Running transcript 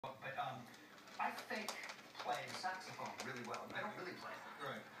really well. I don't really play.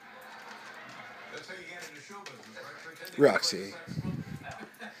 Right. That's how you get into show business, right? Pretending Roxy.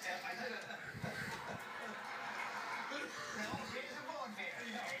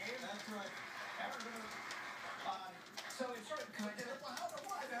 So it's sort of good.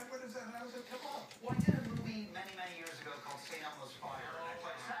 How does it come up? Well, I did a movie many, many years ago called St. Elmo's Fire. And I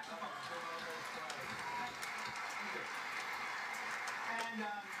played saxophone. And,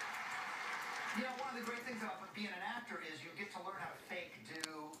 you know, one of the great things about being an actor is you get to learn how to fake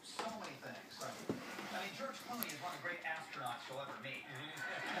do so many things. Right. I mean, George Clooney is one of the great astronauts you'll ever meet.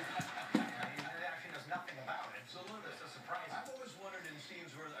 He actually knows nothing about it. Absolutely. It's a surprise. I've always wondered in scenes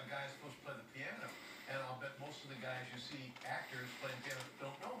where a guy is supposed to play the piano, and I'll bet most of the guys you see actors playing piano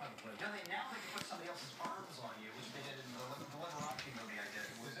don't know how to play. Now they can put somebody else's arms on you, which they did in the Liberace movie I did.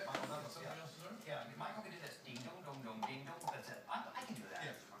 Was that somebody else's arm? Yeah, Michael could do this. Ding dong dong dong ding dong. That's it. I can do that.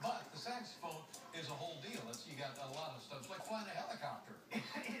 Yeah, but the saxophone is a whole deal. You got a lot of stuff. It's like flying a helicopter.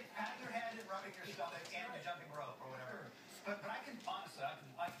 Patting your head and rubbing your stomach and the jumping rope or whatever. But I can honestly,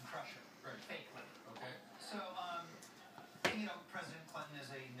 I can crush it. Right. Fakely. Okay. So, you know, President Clinton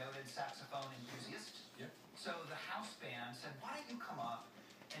is a noted saxophone enthusiast. Yep. So the house band said, why don't you come up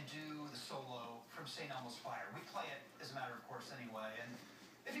and do the solo from St. Elmo's Fire? We play it as a matter of course anyway, and